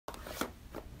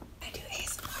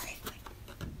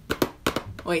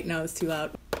Wait, no, it's too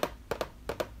loud.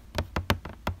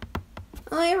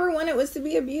 All I ever wanted was to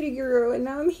be a beauty guru, and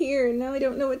now I'm here, and now I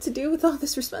don't know what to do with all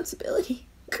this responsibility.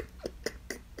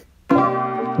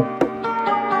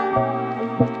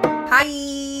 Hi,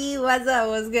 what's up?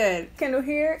 What's good? Kendall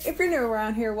here. If you're new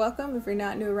around here, welcome. If you're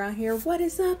not new around here, what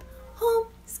is up? Home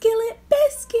skillet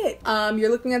biscuit.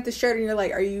 You're looking at the shirt and you're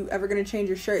like, are you ever gonna change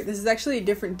your shirt? This is actually a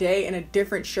different day and a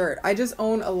different shirt. I just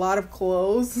own a lot of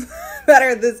clothes that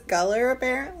are this color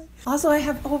apparently. Also, I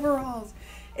have overalls.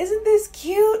 Isn't this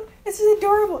cute? This is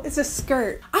adorable. It's a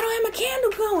skirt. I don't have my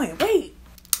candle going. Wait.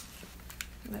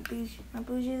 My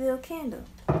bougie little candle.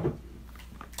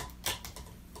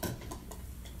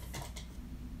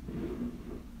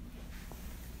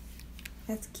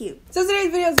 That's cute. So today's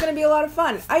video is going to be a lot of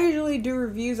fun. I usually do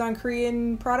reviews on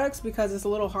Korean products because it's a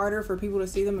little harder for people to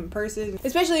see them in person,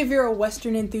 especially if you're a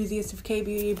Western enthusiast of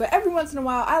KBeauty. But every once in a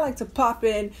while, I like to pop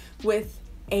in with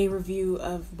a review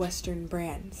of Western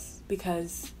brands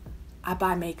because I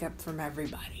buy makeup from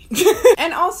everybody.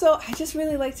 And also, I just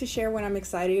really like to share when I'm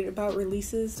excited about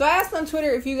releases. So I asked on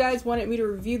Twitter if you guys wanted me to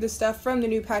review the stuff from the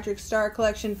new PatrickStarrr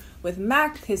collection with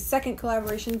MAC, his second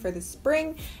collaboration for the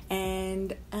spring.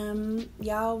 And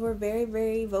y'all were very,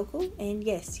 very vocal. And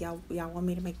yes, y'all want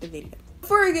me to make the video.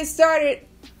 Before we get started,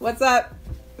 what's up?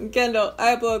 I'm Kendall.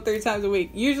 I upload 3 times a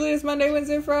week. Usually it's Monday,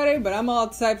 Wednesday, Friday, but I'm all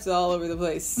types of all over the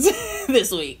place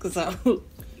this week. So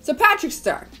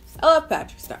PatrickStarrr. I love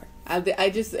PatrickStarrr. I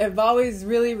just have always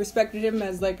really respected him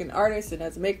as like an artist and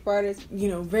as a makeup artist, you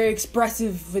know, very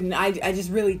expressive, and I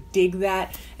just really dig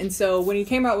that. And so when he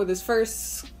came out with his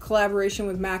first collaboration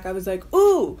with MAC, I was like,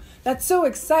 ooh, that's so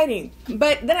exciting.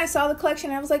 But then I saw the collection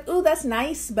and I was like, ooh, that's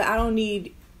nice, but I don't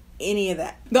need any of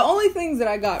that. The only things that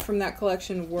I got from that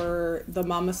collection were the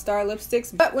Mama Star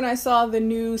lipsticks. But when I saw the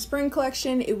new spring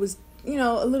collection, it was, you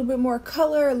know, a little bit more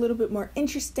color, a little bit more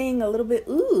interesting, a little bit,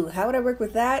 ooh, how would I work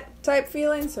with that type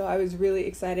feeling? So I was really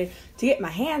excited to get my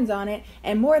hands on it.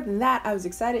 And more than that, I was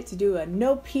excited to do a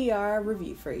no PR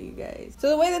review for you guys.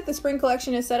 So the way that the spring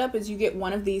collection is set up is you get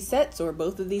one of these sets or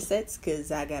both of these sets,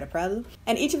 because I got a problem.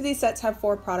 And each of these sets have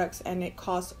 4 products and it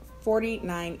costs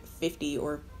 $49.50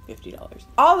 or $50.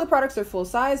 All the products are full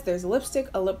size. There's a lipstick,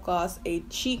 a lip gloss, a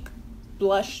cheek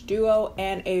blush duo,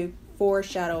 and a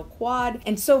foreshadow quad.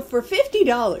 And so for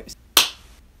 $50,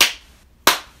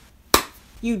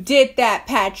 you did that,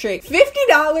 Patrick.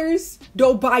 $50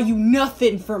 don't buy you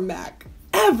nothing from MAC.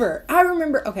 Ever. I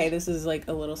remember, okay, this is like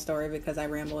a little story because I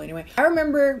ramble anyway. I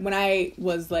remember when I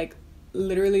was like,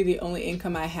 literally the only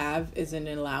income I have is an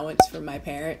allowance from my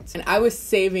parents. And I was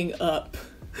saving up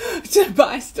to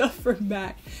buy stuff from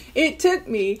MAC. It took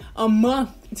me a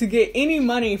month to get any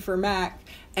money for MAC.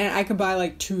 And I could buy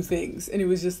like 2 things. And it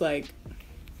was just like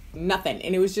nothing.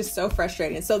 And it was just so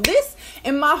frustrating. So this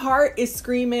in my heart is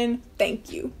screaming,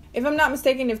 thank you. If I'm not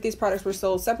mistaken, if these products were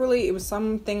sold separately, it was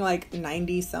something like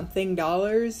 $90 something.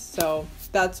 So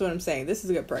that's what I'm saying. This is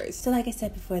a good price. So like I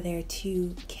said before, there are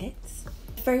 2 kits.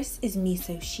 First is Me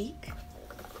So Chic.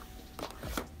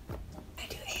 I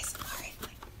do ASMR.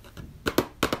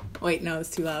 Wait, no, it's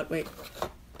too loud. Wait.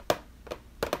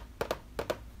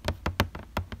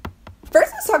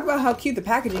 First, let's talk about how cute the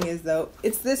packaging is, though.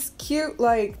 It's this cute,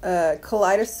 like,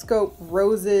 kaleidoscope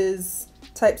roses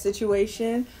type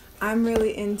situation. I'm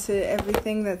really into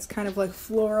everything that's kind of like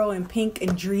floral and pink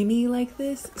and dreamy like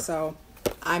this, so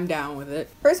I'm down with it.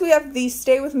 First, we have the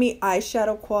Stay With Me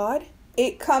eyeshadow quad.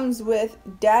 It comes with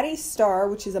Daddy Star,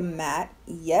 which is a matte,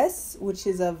 Yes, which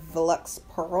is a Velux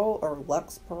Pearl, or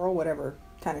Lux Pearl, whatever,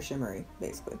 kind of shimmery,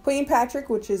 basically. Queen Patrick,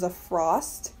 which is a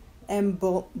Frost, and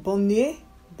Bon Nuit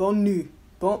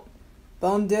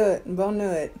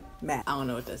matte. I don't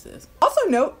know what this is. Also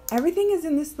note, everything is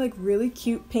in this like really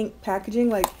cute pink packaging.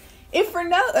 Like, if for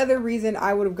no other reason,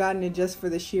 I would have gotten it just for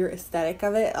the sheer aesthetic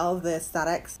of it, all of the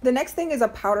aesthetics. The next thing is a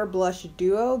powder blush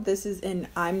duo. This is in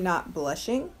I'm Not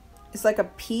Blushing. It's like a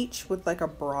peach with like a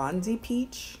bronzy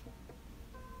peach.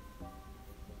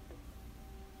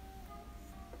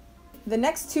 The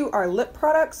next 2 are lip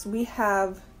products. We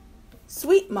have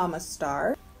Sweet Mama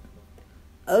Star.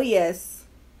 Oh yes,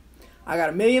 I got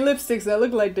a million lipsticks that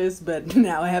look like this, but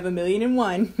now I have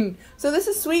 1,000,001. So this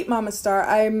is Sweet Mama Star.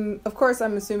 Of course,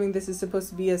 I'm assuming this is supposed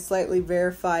to be a slightly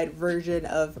verified version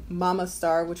of Mama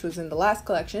Star, which was in the last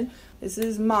collection. This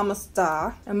is Mama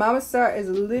Star, and Mama Star is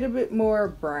a little bit more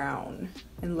brown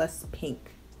and less pink.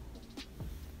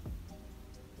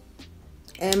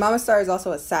 And Mama Star is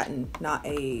also a satin, not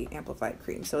a amplified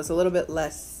cream, so it's a little bit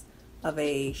less of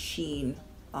a sheen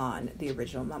on the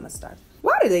original Mama Star.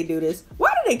 Why do they do this?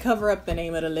 Why do they cover up the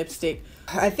name of the lipstick?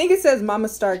 I think it says Mama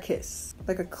Star Kiss.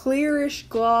 Like a clearish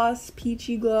gloss,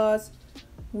 peachy gloss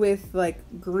with like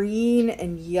green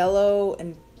and yellow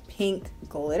and pink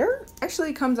glitter.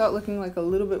 Actually comes out looking like a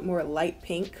little bit more light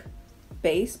pink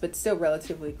base, but still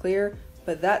relatively clear.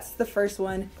 But that's the first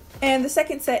one. And the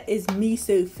second set is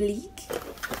So Fleek.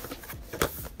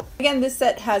 Again, this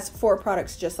set has 4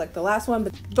 products just like the last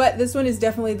one, but this one is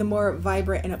definitely the more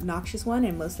vibrant and obnoxious one,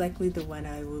 and most likely the one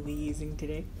I will be using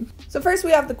today. So first we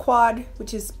have the quad,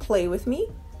 which is Play With Me.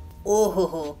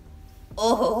 Oh,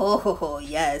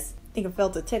 yes. I think I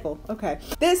felt a tickle. Okay.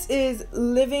 This is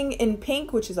Living in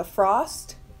Pink, which is a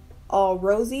frost. All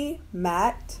Rosy,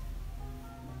 matte,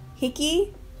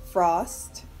 Hickey,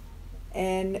 frost,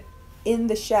 and In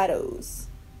the Shadows.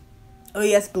 Oh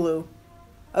yes, blue.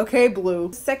 Okay,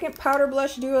 blue. Second powder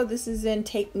blush duo, this is in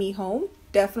Take Me Home.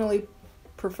 Definitely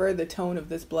prefer the tone of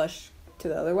this blush to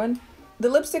the other one. The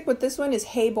lipstick with this one is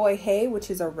Hey Boy Hey, which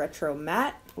is a retro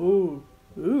matte. Ooh,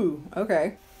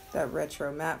 okay. That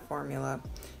retro matte formula.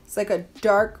 It's like a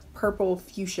dark purple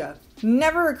fuchsia.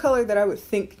 Never a color that I would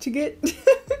think to get.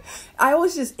 I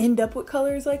always just end up with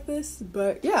colors like this,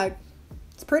 but yeah,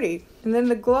 it's pretty. And then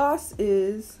the gloss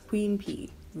is Queen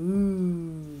P.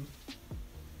 Ooh.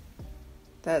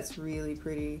 That's really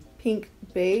pretty. Pink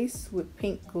base with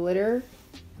pink glitter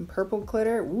and purple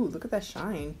glitter. Ooh, look at that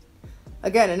shine.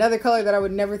 Again, another color that I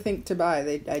would never think to buy.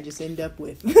 I just end up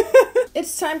with.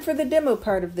 It's time for the demo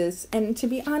part of this. And to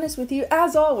be honest with you,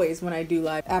 as always when I do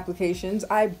live applications,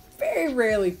 I very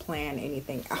rarely plan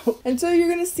anything out. And so you're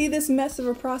gonna see this mess of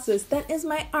a process. That is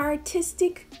my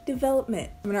artistic development.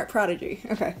 I'm an art prodigy.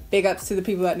 Okay, big ups to the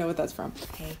people that know what that's from.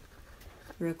 Hey,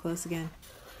 real close again.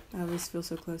 I always feel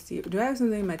so close to you. Do I have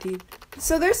something in my teeth?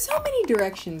 So there's so many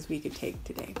directions we could take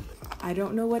today. I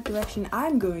don't know what direction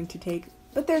I'm going to take,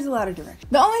 but there's a lot of directions.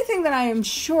 The only thing that I am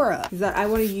sure of is that I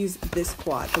want to use this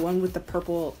quad, the one with the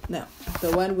purple, no,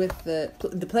 the one with the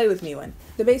Play With Me one.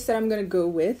 The base that I'm going to go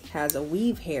with has a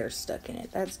weave hair stuck in it.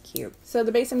 That's cute. So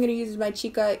the base I'm going to use is my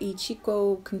Chica y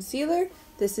Chico concealer.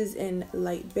 This is in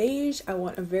light beige. I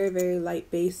want a very, very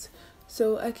light base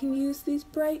so I can use these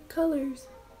bright colors.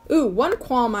 Ooh, one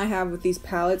qualm I have with these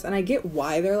palettes, and I get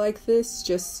why they're like this,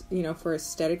 just, you know, for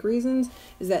aesthetic reasons,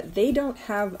 is that they don't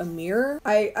have a mirror.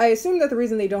 I assume that the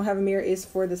reason they don't have a mirror is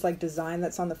for this, like, design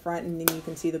that's on the front, and then you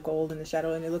can see the gold and the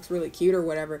shadow, and it looks really cute or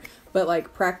whatever. But,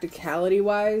 like,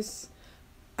 practicality-wise,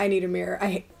 I need a mirror.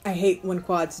 I hate when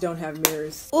quads don't have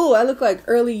mirrors. Ooh, I look like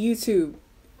early YouTube.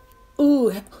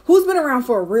 Ooh, who's been around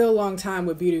for a real long time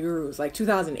with beauty gurus? Like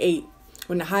 2008,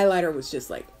 when the highlighter was just,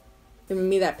 like, giving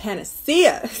me that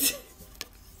panacea.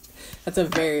 That's a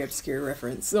very obscure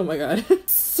reference. Oh my god.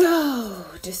 So,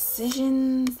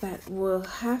 decisions that we'll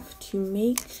have to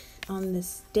make on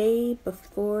this day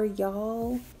before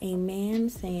y'all. Amen.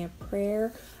 Say a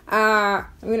prayer. I'm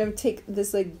gonna take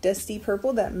this like dusty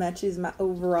purple that matches my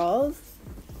overalls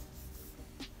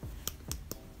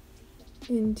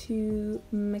into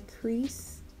my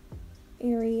crease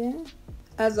area.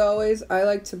 As always, I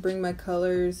like to bring my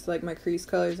colors, like my crease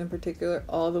colors in particular,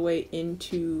 all the way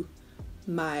into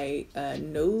my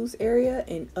nose area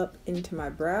and up into my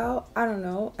brow. I don't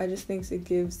know. I just think it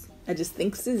gives,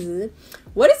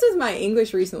 what is with my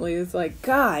English recently? It's like,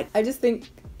 God, I just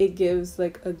think it gives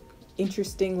like a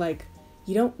interesting, like,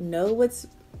 you don't know what's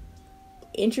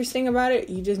interesting about it.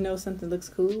 You just know something looks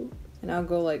cool. And I'll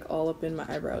go like all up in my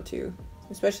eyebrow too.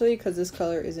 Especially because this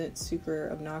color isn't super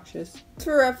obnoxious.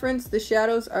 For reference, the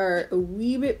shadows are a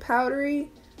wee bit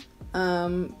powdery,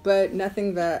 but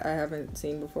nothing that I haven't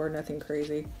seen before, nothing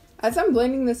crazy. As I'm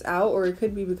blending this out, or it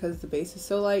could be because the base is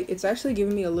so light, it's actually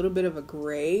giving me a little bit of a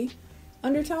gray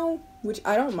undertone, which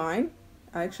I don't mind.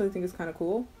 I actually think it's kind of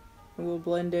cool. It will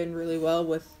blend in really well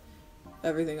with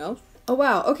everything else. Oh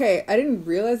wow, okay, I didn't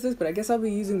realize this, but I guess I'll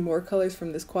be using more colors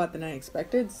from this quad than I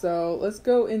expected. So let's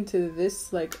go into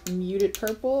this like muted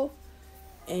purple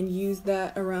and use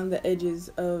that around the edges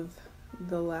of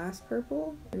the last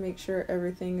purple and make sure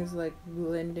everything is like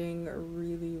blending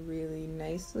really, really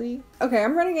nicely. Okay,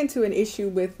 I'm running into an issue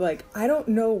with like, I don't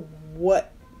know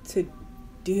what to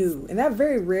do. And that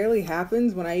very rarely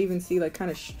happens when I even see like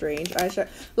kind of strange eyeshadow.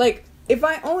 Like if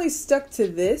I only stuck to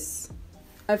this,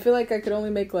 I feel like I could only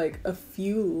make like a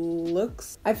few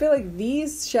looks. I feel like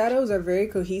these shadows are very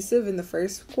cohesive in the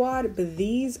first quad, but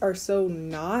these are so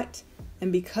not.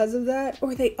 And because of that,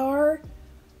 or they are,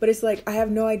 but it's like I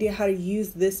have no idea how to use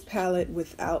this palette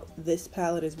without this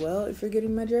palette as well, if you're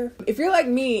getting my drift. If you're like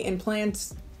me and plan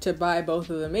to buy both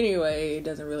of them anyway, it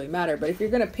doesn't really matter. But if you're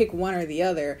gonna pick one or the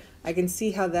other, I can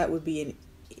see how that would be an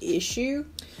issue.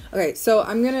 Okay, so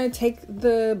I'm gonna take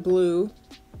the blue.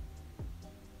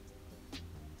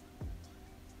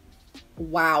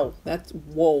 Wow, that's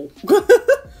whoa.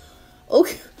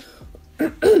 Okay.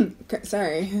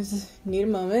 Sorry, I just need a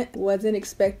moment. Wasn't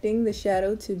expecting the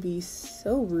shadow to be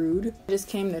so rude. Just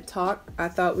came to talk. I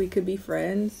thought we could be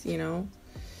friends, you know,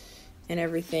 and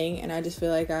everything. And I just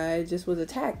feel like I just was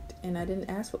attacked and I didn't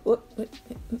ask for,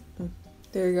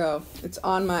 There you go. It's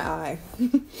on my eye.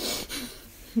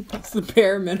 That's the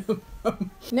bare minimum.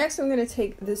 Next, I'm going to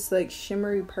take this like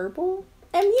shimmery purple.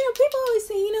 And, you know, people always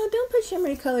say, you know, don't put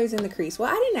shimmery colors in the crease. Well,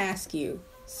 I didn't ask you.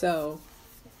 So,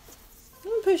 you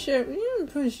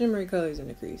don't put shimmery colors in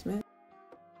the crease, man.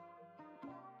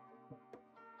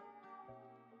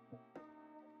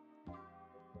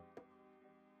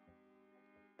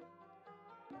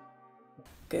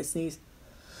 Good sneeze.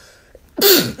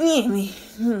 I'm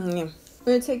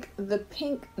going to take the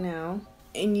pink now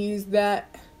and use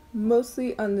that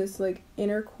mostly on this like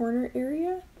inner corner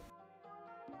area.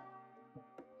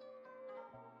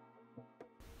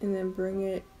 And then bring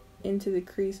it into the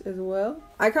crease as well.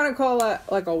 I kind of call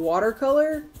that like a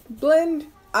watercolor blend.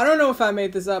 I don't know if I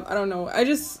made this up. I don't know. I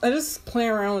just play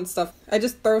around with stuff. I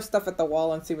just throw stuff at the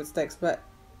wall and see what sticks, but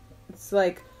it's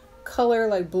like color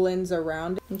like blends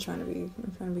around. I'm trying to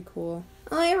be cool.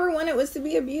 All I ever wanted was to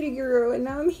be a beauty guru, and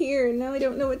now I'm here, and now I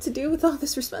don't know what to do with all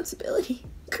this responsibility.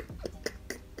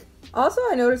 Also,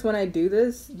 I noticed when I do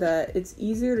this that it's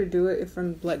easier to do it if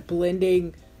I'm like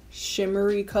blending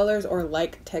shimmery colors or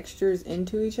like textures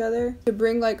into each other to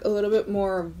bring like a little bit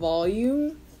more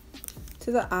volume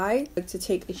to the eye. Like to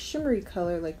take a shimmery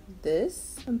color like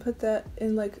this and put that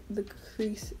in like the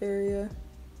crease area.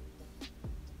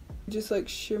 Just like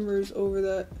shimmers over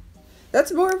that.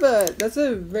 That's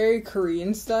a very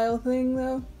Korean style thing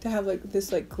though, to have like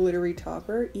this like glittery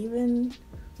topper. Even,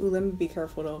 ooh, let me be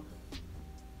careful though.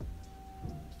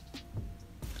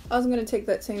 I was gonna take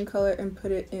that same color and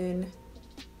put it in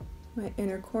my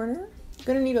inner corner. I'm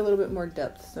gonna need a little bit more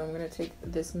depth, so I'm gonna take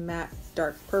this matte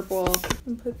dark purple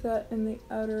and put that in the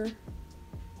outer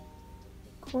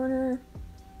corner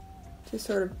to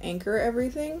sort of anchor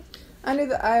everything. Under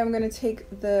the eye, I'm gonna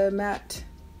take the matte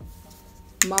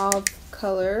mauve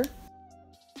color.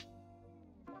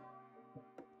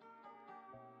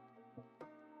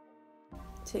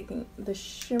 Taking the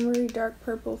shimmery dark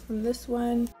purple from this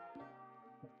one.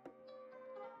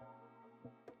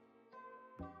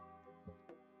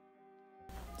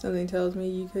 Something tells me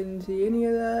you couldn't see any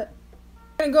of that.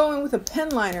 I'm gonna go in with a pen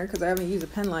liner because I haven't used a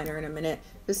pen liner in a minute.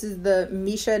 This is the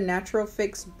Misha Natural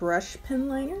Fix Brush Pen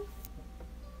Liner.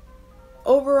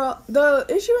 Overall, the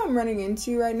issue I'm running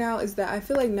into right now is that I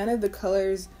feel like none of the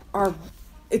colors are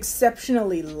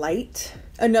exceptionally light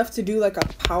enough to do like a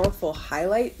powerful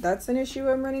highlight. That's an issue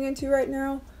I'm running into right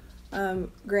now.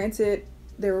 Granted,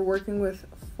 they were working with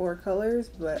 4 colors,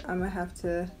 but I'm gonna have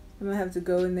to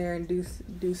go in there and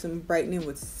do some brightening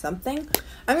with something.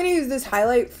 I'm gonna use this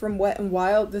highlight from Wet n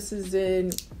Wild. This is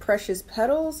in Precious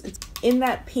Petals. It's in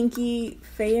that pinky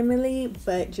family,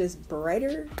 but just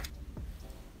brighter.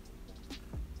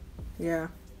 Yeah.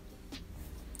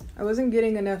 I wasn't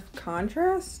getting enough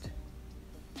contrast.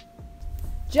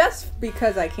 Just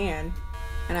because I can.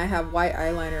 And I have white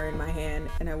eyeliner in my hand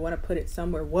and I want to put it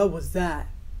somewhere. What was that?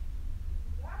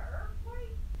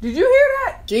 Did you hear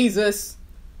that? Jesus.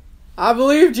 I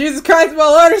believe Jesus Christ, my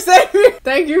Lord and Savior.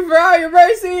 Thank you for all your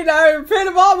mercy, and I repent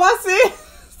of all my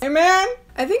sins. Amen.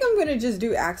 I think I'm gonna just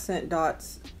do accent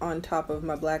dots on top of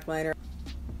my black liner.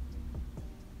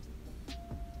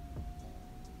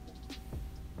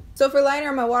 So for liner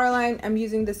on my waterline, I'm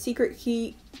using the Secret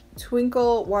Heat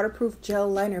Twinkle Waterproof Gel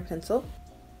Liner Pencil.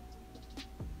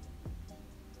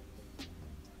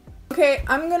 Okay,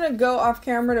 I'm gonna go off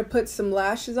camera to put some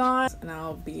lashes on, and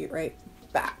I'll be right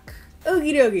back.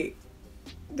 Okie dokie.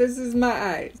 This is my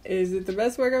eyes. Is it the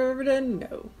best work I've ever done?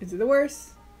 No. Is it the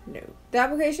worst? No. The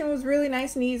application was really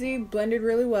nice and easy, blended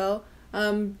really well.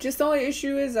 Just the only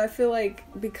issue is I feel like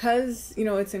because, you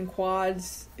know, it's in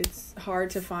quads, it's hard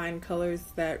to find colors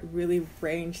that really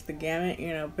range the gamut,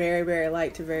 you know, very, very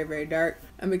light to very, very dark.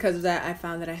 And because of that, I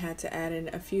found that I had to add in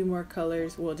a few more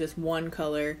colors, well, just one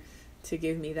color to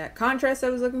give me that contrast I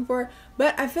was looking for.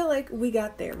 But I feel like we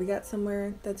got there. We got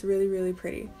somewhere that's really, really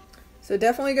pretty. So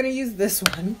definitely gonna use this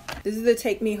one. This is the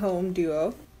Take Me Home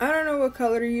duo. I don't know what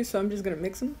color to use, so I'm just gonna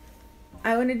mix them.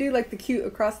 I want to do like the cute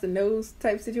across the nose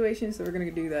type situation, so we're gonna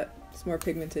do that. It's more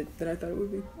pigmented than I thought it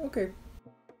would be. Okay.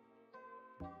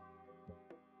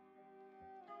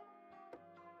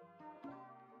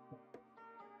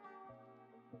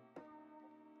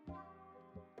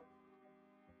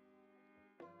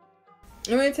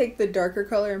 I'm gonna take the darker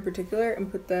color in particular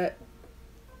and put that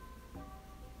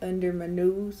under my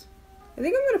nose. I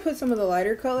think I'm gonna put some of the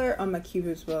lighter color on my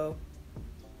cupid's bow.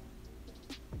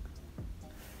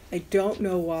 I don't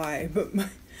know why, but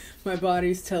My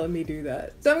body's telling me do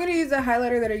that. So I'm gonna use the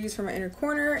highlighter that I use for my inner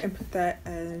corner and put that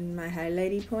in my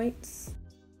highlighty points.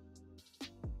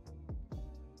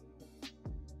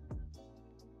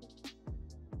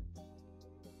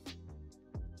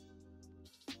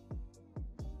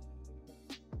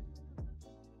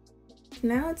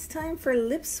 Now it's time for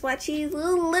lip swatchies,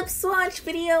 little lip swatch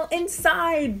video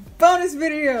inside bonus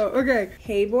video. Okay,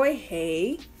 hey boy,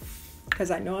 hey, because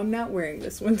I know I'm not wearing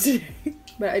this one today,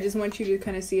 but I just want you to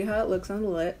kind of see how it looks on the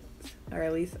lips, or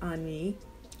at least on me.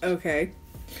 Okay,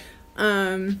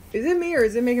 is it me or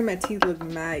is it making my teeth look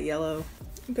mad yellow?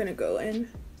 I'm gonna go in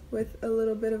with a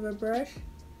little bit of a brush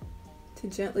to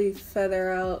gently feather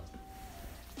out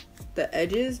the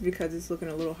edges because it's looking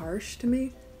a little harsh to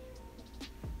me.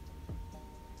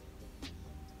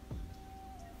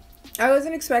 I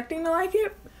wasn't expecting to like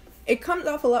it. It comes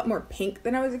off a lot more pink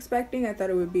than I was expecting. I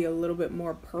thought it would be a little bit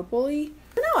more purpley.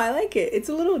 But no, I like it. It's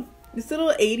a little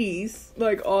 80s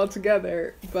like all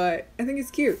together, but I think it's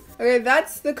cute. Okay,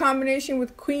 that's the combination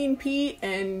with Queen P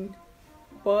and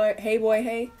Hey Boy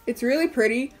Hey. It's really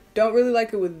pretty. Don't really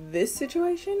like it with this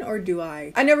situation, or do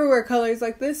I? I never wear colors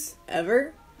like this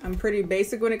ever. I'm pretty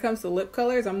basic when it comes to lip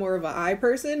colors. I'm more of an eye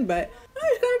person, but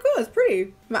it's kind of cool. It's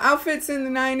pretty. My outfit's in the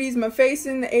 90s, my face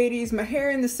in the 80s, my hair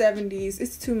in the 70s.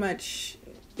 It's too much.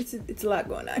 It's a lot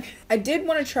going on. I did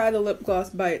want to try the lip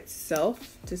gloss by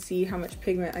itself to see how much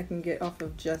pigment I can get off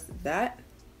of just that.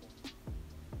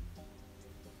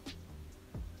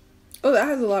 Oh, that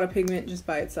has a lot of pigment just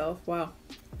by itself. Wow.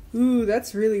 Ooh,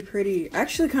 that's really pretty. I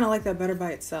actually kind of like that better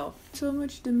by itself. So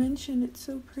much dimension. It's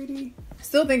so pretty. I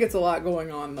still think it's a lot going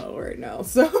on though right now.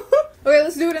 So, okay,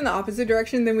 let's do it in the opposite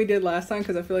direction than we did last time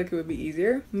because I feel like it would be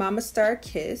easier. Mama Star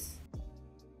Kiss.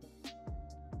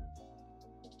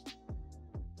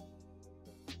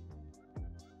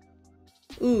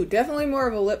 Ooh, definitely more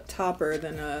of a lip topper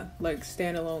than a like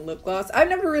standalone lip gloss. I've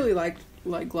never really liked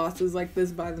like glosses like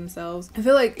this by themselves. I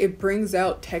feel like it brings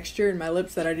out texture in my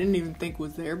lips that I didn't even think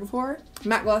was there before.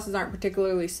 Matte glosses aren't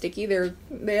particularly sticky.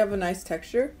 They have a nice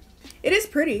texture. It is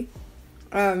pretty.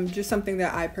 Just something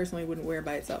that I personally wouldn't wear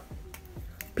by itself.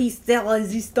 Piece de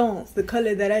resistance, the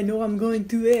color that I know I'm going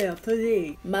to wear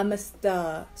today. Mama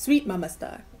Star, sweet Mama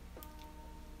Star.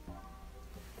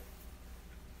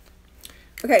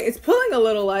 Okay, it's pulling a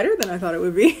little lighter than I thought it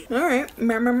would be. All right, we're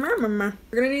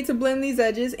gonna need to blend these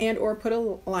edges and or put a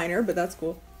liner, but that's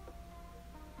cool.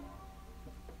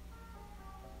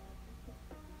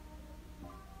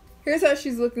 Here's how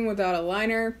she's looking without a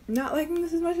liner. Not liking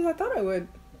this as much as I thought I would.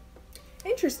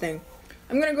 Interesting.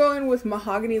 I'm gonna go in with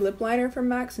Mahogany Lip Liner from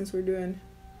MAC since we're doing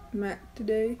MAC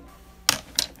today.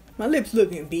 My lips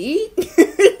looking big.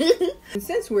 And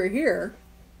since we're here,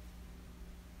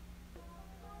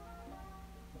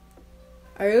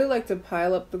 I really like to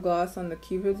pile up the gloss on the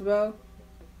Cupid's bow.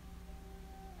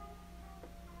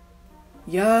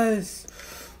 Yes.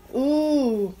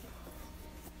 Ooh.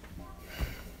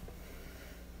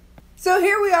 So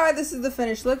here we are. This is the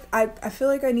finished look. I feel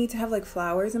like I need to have like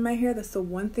flowers in my hair. That's the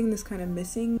one thing that's kind of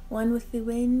missing. One with the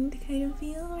wind kind of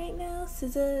feel right now.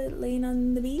 SZA laying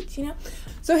on the beach, you know?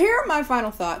 So here are my final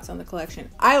thoughts on the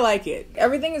collection. I like it.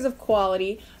 Everything is of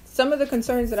quality. Some of the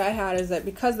concerns that I had is that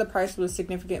because the price was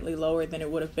significantly lower than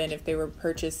it would have been if they were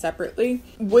purchased separately,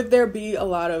 would there be a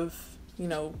lot of, you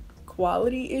know,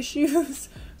 quality issues?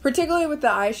 Particularly with the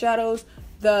eyeshadows,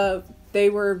 they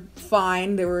were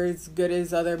fine. They were as good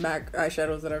as other MAC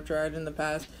eyeshadows that I've tried in the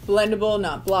past. Blendable,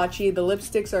 not blotchy. The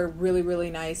lipsticks are really,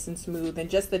 really nice and smooth and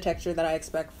just the texture that I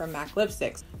expect from MAC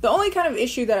lipsticks. The only kind of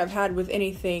issue that I've had with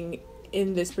anything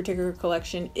in this particular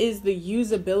collection is the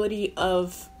usability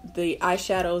of the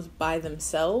eyeshadows by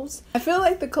themselves. I feel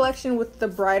like the collection with the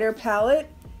brighter palette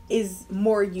is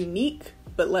more unique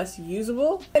but less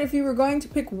usable. And if you were going to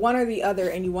pick one or the other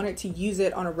and you wanted to use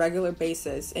it on a regular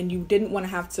basis and you didn't want to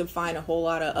have to find a whole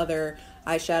lot of other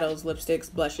eyeshadows,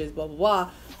 lipsticks, blushes, blah blah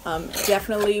blah,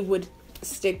 definitely would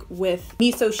stick with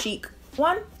Me So Chic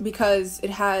one because it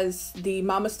has the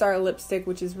Mama Star lipstick,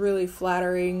 which is really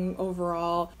flattering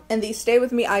overall, and the Stay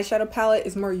With Me eyeshadow palette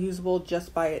is more usable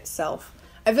just by itself.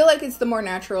 I feel like it's the more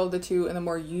natural of the two and the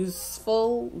more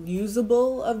usable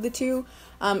of the two.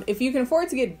 If you can afford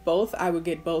to get both, I would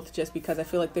get both just because I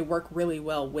feel like they work really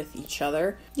well with each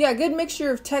other. Yeah, good mixture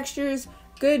of textures,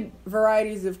 good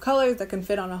varieties of colors that can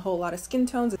fit on a whole lot of skin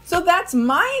tones. So that's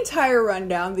my entire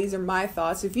rundown. These are my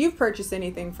thoughts. If you've purchased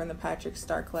anything from the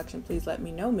PatrickStarrr collection, please let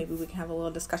me know. Maybe we can have a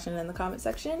little discussion in the comment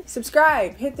section.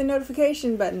 Subscribe, hit the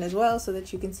notification button as well so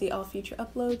that you can see all future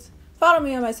uploads. Follow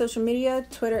me on my social media,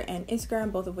 Twitter and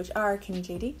Instagram, both of which are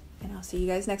KennieJD, and I'll see you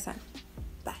guys next time.